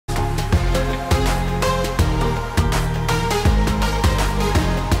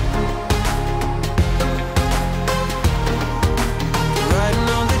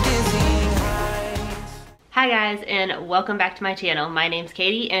and welcome back to my channel. My name's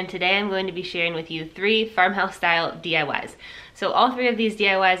Katie and today I'm going to be sharing with you 3 farmhouse style DIYs. So all 3 of these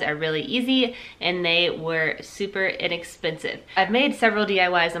DIYs are really easy and they were super inexpensive. I've made several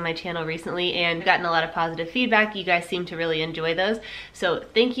DIYs on my channel recently and gotten a lot of positive feedback. You guys seem to really enjoy those. So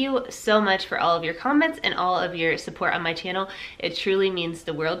thank you so much for all of your comments and all of your support on my channel. It truly means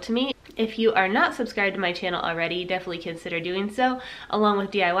the world to me. If you are not subscribed to my channel already, definitely consider doing so. Along with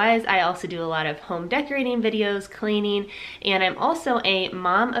DIYs, I also do a lot of home decorating videos, cleaning, and I'm also a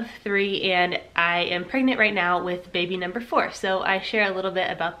mom of 3 and I am pregnant right now with baby number 4. So I share a little bit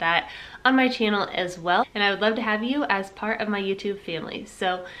about that on my channel as well. And I would love to have you as part of my YouTube family.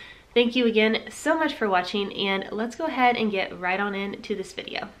 So thank you again so much for watching and let's go ahead and get right on into this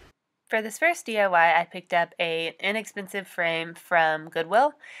video. For this first DIY, I picked up an inexpensive frame from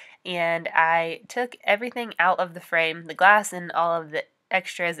Goodwill and I took everything out of the frame, the glass and all of the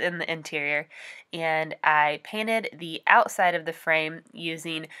extras in the interior, and I painted the outside of the frame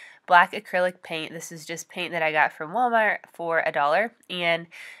using black acrylic paint. This is just paint that I got from Walmart for $1, and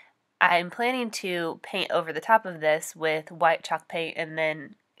I'm planning to paint over the top of this with white chalk paint and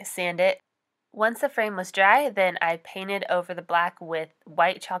then sand it. Once the frame was dry, then I painted over the black with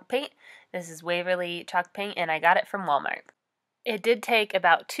white chalk paint. This is Waverly chalk paint and I got it from Walmart. It did take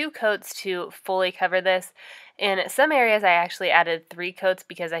about 2 coats to fully cover this. In some areas I actually added 3 coats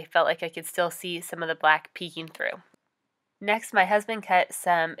because I felt like I could still see some of the black peeking through. Next, my husband cut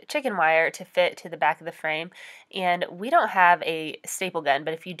some chicken wire to fit to the back of the frame, and we don't have a staple gun,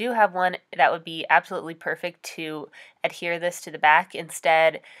 but if you do have one, that would be absolutely perfect to adhere this to the back.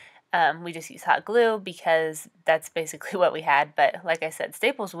 Instead, we just use hot glue because that's basically what we had, but like I said,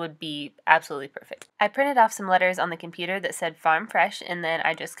 staples would be absolutely perfect. I printed off some letters on the computer that said Farm Fresh, and then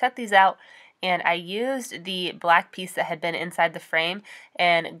I just cut these out and I used the black piece that had been inside the frame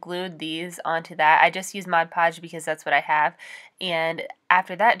and glued these onto that. I just used Mod Podge because that's what I have, and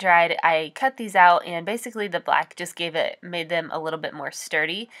after that dried, I cut these out and basically the black just made them a little bit more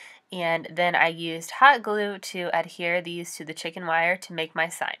sturdy. And then I used hot glue to adhere these to the chicken wire to make my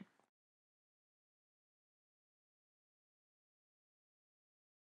sign.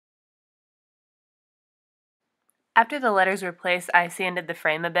 After the letters were placed, I sanded the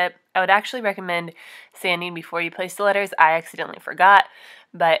frame a bit. I would actually recommend sanding before you place the letters. I accidentally forgot,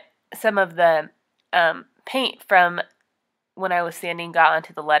 but some of the paint from when I was sanding got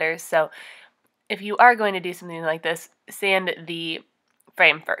onto the letters. So if you are going to do something like this, sand the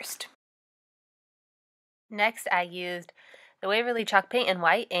frame first. Next, I used the Waverly chalk paint in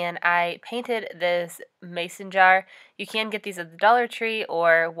white, and I painted this mason jar. You can get these at the Dollar Tree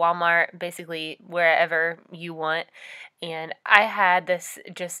or Walmart, basically wherever you want. And I had this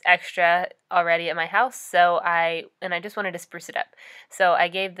just extra already at my house, so I just wanted to spruce it up. So I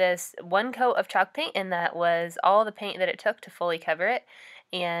gave this 1 coat of chalk paint, and that was all the paint that it took to fully cover it,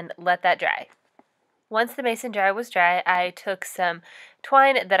 and let that dry. Once the mason jar was dry, I took some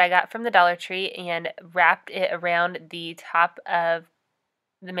twine that I got from the Dollar Tree and wrapped it around the top of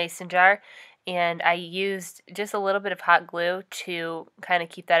the mason jar, and I used just a little bit of hot glue to kind of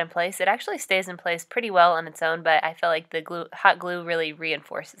keep that in place. It actually stays in place pretty well on its own, but I feel like the hot glue really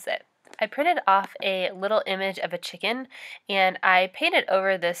reinforces it. I printed off a little image of a chicken and I painted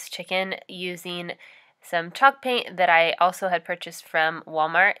over this chicken using some chalk paint that I also had purchased from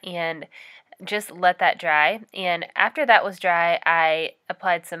Walmart and just let that dry. And after that was dry, I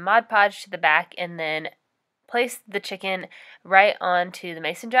applied some Mod Podge to the back and then placed the chicken right onto the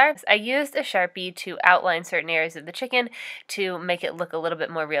mason jar. I used a Sharpie to outline certain areas of the chicken to make it look a little bit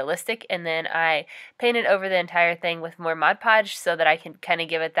more realistic, and then I painted over the entire thing with more Mod Podge so that I can kind of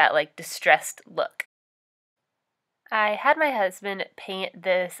give it that like distressed look. I had my husband paint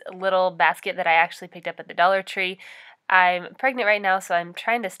this little basket that I actually picked up at the Dollar Tree. I'm pregnant right now, so I'm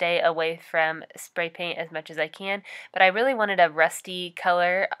trying to stay away from spray paint as much as I can, but I really wanted a rusty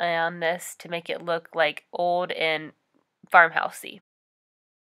color on this to make it look like old and farmhousey.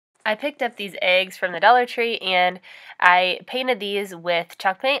 I picked up these eggs from the Dollar Tree and I painted these with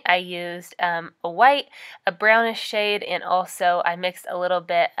chalk paint. I used a white, a brownish shade, and also I mixed a little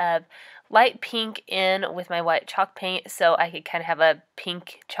bit of light pink in with my white chalk paint so I could kind of have a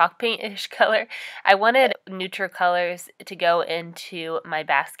pink chalk paint-ish color. I wanted neutral colors to go into my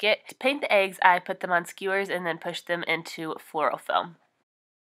basket. To paint the eggs, I put them on skewers and then pushed them into floral foam.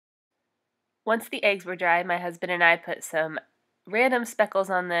 Once the eggs were dry, my husband and I put some random speckles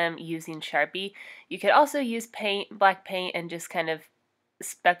on them using Sharpie. You could also use black paint, and just kind of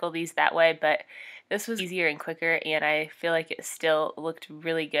speckle these that way, but this was easier and quicker, and I feel like it still looked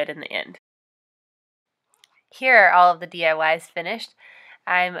really good in the end. Here are all of the DIYs finished.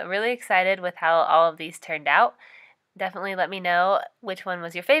 I'm really excited with how all of these turned out. Definitely let me know which one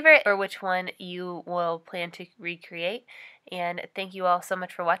was your favorite or which one you will plan to recreate. And thank you all so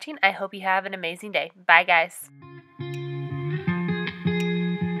much for watching. I hope you have an amazing day. Bye, guys.